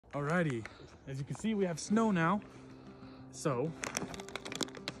Alrighty, as you can see, we have snow now. So,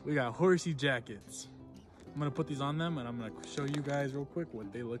 we got horsey jackets. I'm gonna put these on them and I'm gonna show you guys real quick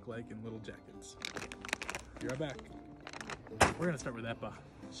what they look like in little jackets. Be right back. We're gonna start with Eppa.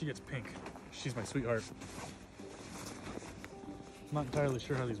 She gets pink. She's my sweetheart. I'm not entirely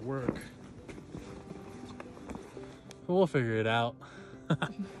sure how these work, but we'll figure it out.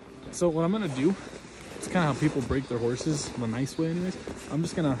 So what I'm gonna do, it's kind of how people break their horses in a nice way anyways. I'm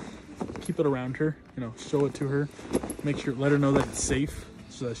just gonna keep it around her, you know, show it to her, make sure, let her know that it's safe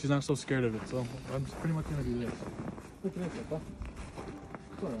so that she's not so scared of it. So I'm just pretty much gonna do this. Look at this, Eppa.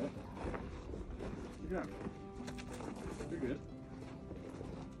 It's all right. Yeah, you're good.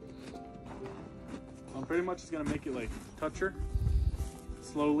 I'm pretty much just gonna make it like touch her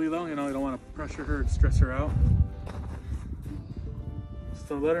slowly though, you know, you don't want to pressure her and stress her out.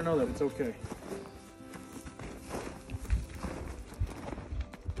 So let her know that it's okay.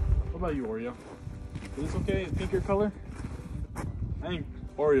 What about you, Oreo? Is this okay? Is pink your color? I think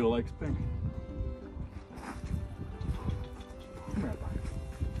Oreo likes pink. Come here, buddy.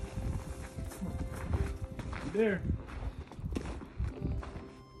 Come on. You there?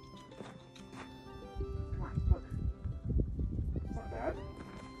 Come on, look. It's not bad.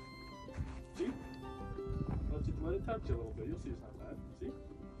 See? Let it touch you a little bit. You'll see it's not bad. See?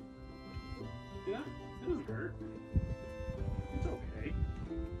 See that? It doesn't hurt. It's okay.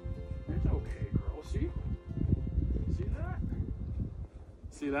 It's okay, girl. See? See that?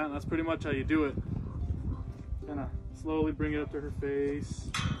 See that? That's pretty much how you do it. Kind of slowly bring it up to her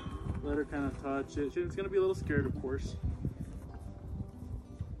face. Let her kind of touch it. She's going to be a little scared, of course.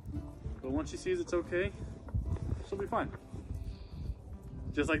 But once she sees it's okay, she'll be fine.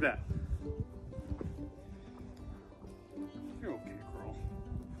 Just like that. You're okay, girl.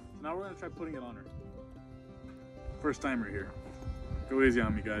 So now we're going to try putting it on her. First timer here. Go easy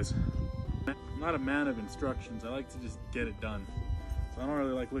on me, guys. I'm not a man of instructions. I like to just get it done. So I don't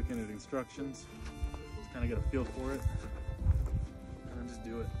really like looking at instructions. Just kind of get a feel for it. And then just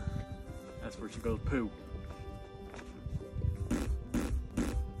do it. That's where she goes poo.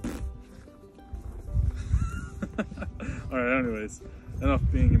 Alright, anyways. Enough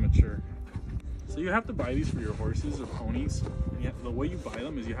being immature. So you have to buy these for your horses or ponies. And the way you buy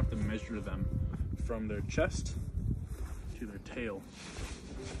them is you have to measure them from their chest to their tail.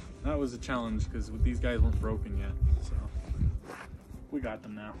 That was a challenge because these guys weren't broken yet, so we got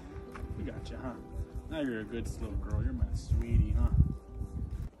them now. We got you, huh? Now you're a good little girl. You're my sweetie, huh?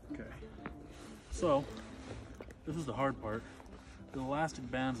 Okay. So this is the hard part. The elastic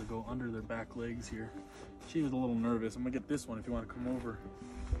bands that go under their back legs here. She was a little nervous. I'm gonna get this one if you want to come over.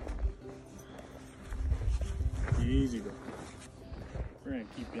 Easy, girl. We're gonna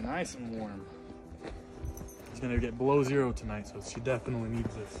keep you nice and warm. It's gonna get below 0 tonight, so she definitely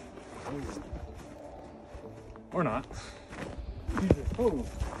needs this. Oh. Or not. Jesus. Oh.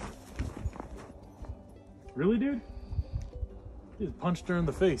 Really, dude? You just punched her in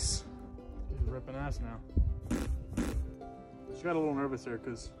the face. She's ripping ass now. She got a little nervous there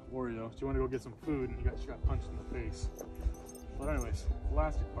because Oreo. She wanted to go get some food and she got punched in the face. But anyways,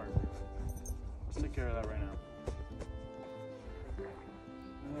 elastic part. Let's take care of that right now.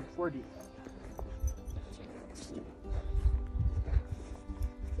 And before I do that,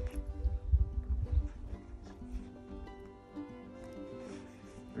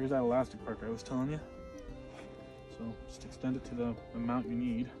 there's that elastic part I was telling you. So just extend it to the amount you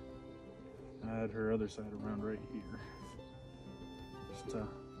need. Add her other side around right here. Just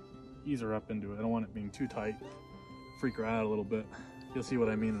ease her up into it. I don't want it being too tight. Freak her out a little bit. You'll see what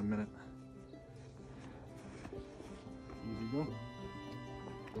I mean in a minute. Easy go.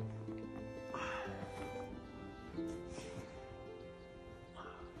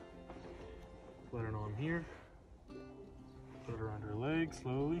 Let her know I'm here. Put it around her leg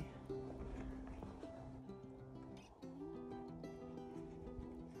slowly.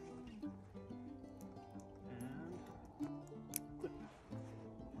 And clip.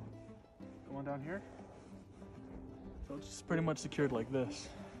 Come on down here. So it's just pretty much secured like this.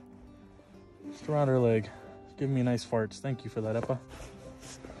 Just around her leg. It's giving me nice farts. Thank you for that, Eppa.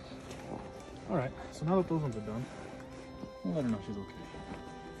 Alright, so now that those ones are done, I'll let her know she's okay.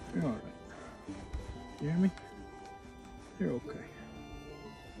 You're alright. You hear me? You're okay.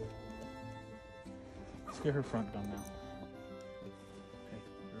 Let's get her front done now. Hey,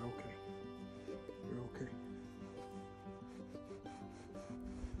 you're okay. You're okay.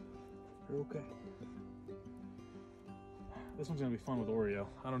 You're okay. This one's gonna be fun with Oreo.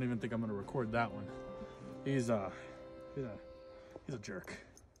 I don't even think I'm gonna record that one. He's a jerk.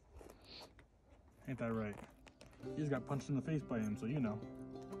 Ain't that right? He just got punched in the face by him, so you know.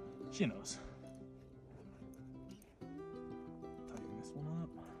 She knows. Tighten this one up.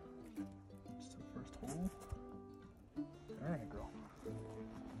 Just the first hole. All right, girl.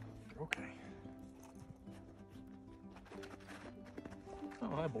 You're okay.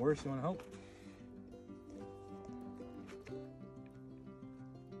 Oh, hi, Boris. You want to help?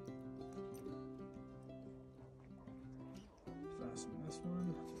 Fasten this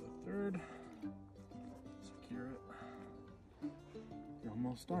one to the third. Secure it. You're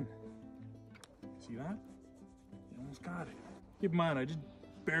almost done. See that? You almost got it. Keep in mind, I just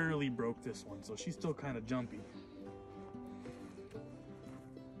barely broke this one, so she's still kind of jumpy.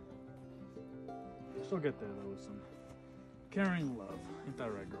 She'll get there though with some caring love. Ain't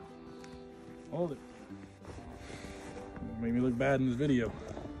that right, girl? Hold it. Made me look bad in this video.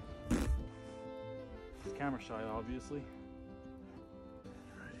 It's camera shy, obviously.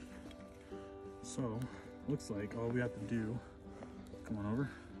 Alrighty. So, looks like all we have to do, come on over,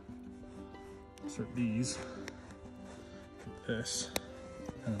 insert these, get this,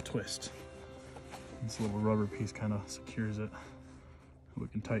 and a twist. This little rubber piece kind of secures it. We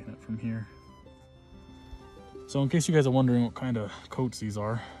can tighten it from here. So in case you guys are wondering what kind of coats these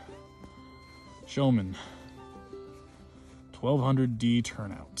are, Showman 1200D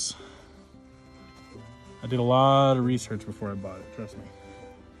turnouts. I did a lot of research before I bought it, trust me.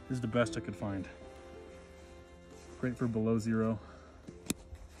 This is the best I could find. Great for below zero.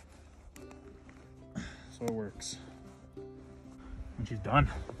 So it works. And she's done.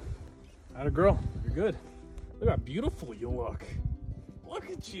 Atta girl, you're good. Look how beautiful you look. Look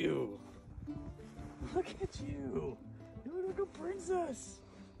at you. Look at you. You look like a princess.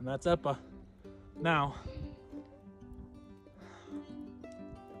 And that's Eppa. Now,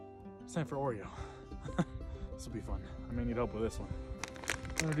 it's time for Oreo. This will be fun. I may need help with this one.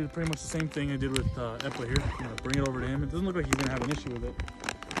 I'm gonna do pretty much the same thing I did with Eppa here. I'm gonna bring it over to him. It doesn't look like he's gonna have an issue with it.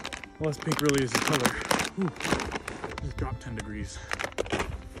 Unless pink really is his color. Whew. Just dropped 10 degrees.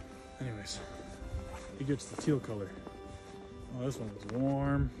 Anyways, he gets the teal color. Oh, this one was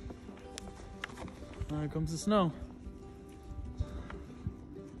warm. Here comes the snow.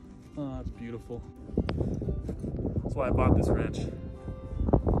 Oh, that's beautiful. That's why I bought this ranch.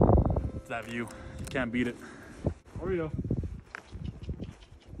 It's that view. You can't beat it. Oreo.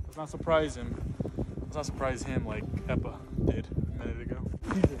 Let's not surprise him. Let's not surprise him like Eppa did a minute ago.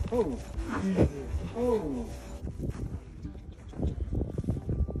 Jesus. Oh. Jesus. Oh.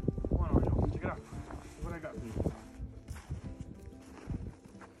 Come on, Oreo. Check it out. Look what I got for you.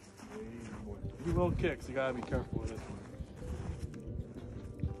 He will kick, so you gotta be careful with this one.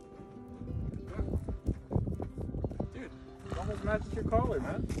 Dude, it almost matches your collar,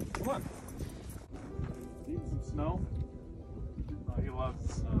 man. Come on. Eating some snow. Oh, he loves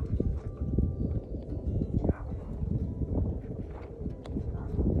the snow.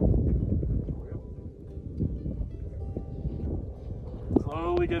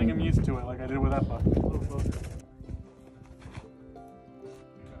 Slowly getting him used to it, like I did with Eppa. A little closer.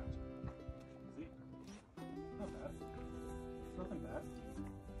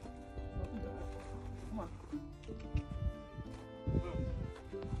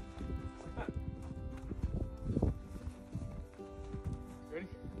 Ready?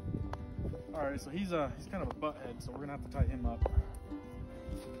 All right, so he's kind of a butthead, so we're gonna have to tie him up.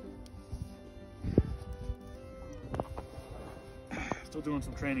 Still doing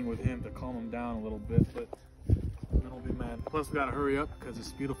some training with him to calm him down a little bit, but then he'll be mad. Plus, we gotta hurry up because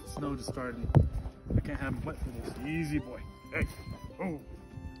this beautiful snow just started. I can't have him wet for this. Easy boy. Hey. Oh.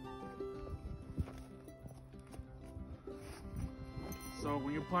 So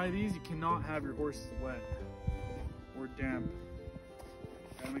when you apply these, you cannot have your horses wet or damp.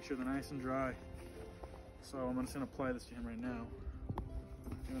 Gotta make sure they're nice and dry. So I'm just gonna apply this to him right now.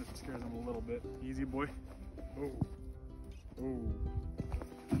 Even if it scares him a little bit. Easy boy. Oh. Oh.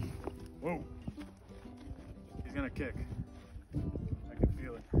 Whoa. He's gonna kick. I can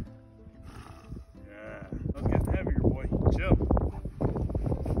feel it. Yeah. Let's get heavier, boy. Chill.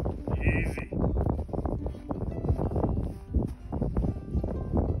 Easy.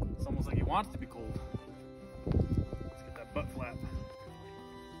 It's almost like he wants to be cold. Let's get that butt flap.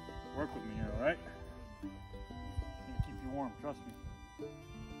 Work with me here, alright? I'm gonna keep you warm, trust me.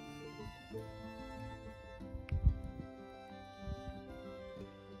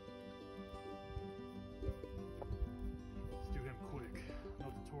 Let's do him quick. No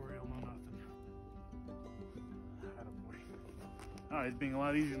tutorial, no nothing. Attaboy. Oh, he's being a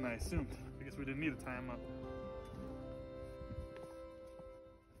lot easier than I assumed. I guess we didn't need to tie him up.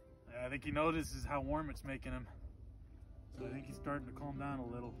 I think he notices how warm it's making him. So I think he's starting to calm down a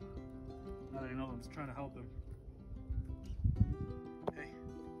little. Now that he knows I'm just trying to help him. Hey.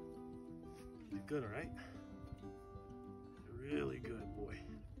 Good, all right? Really good, boy.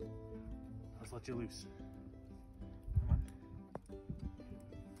 Let's let you loose. Come on.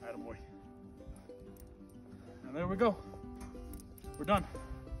 Attaboy. And there we go. We're done.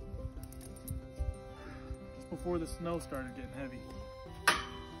 Just before the snow started getting heavy.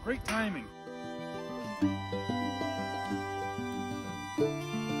 Great timing.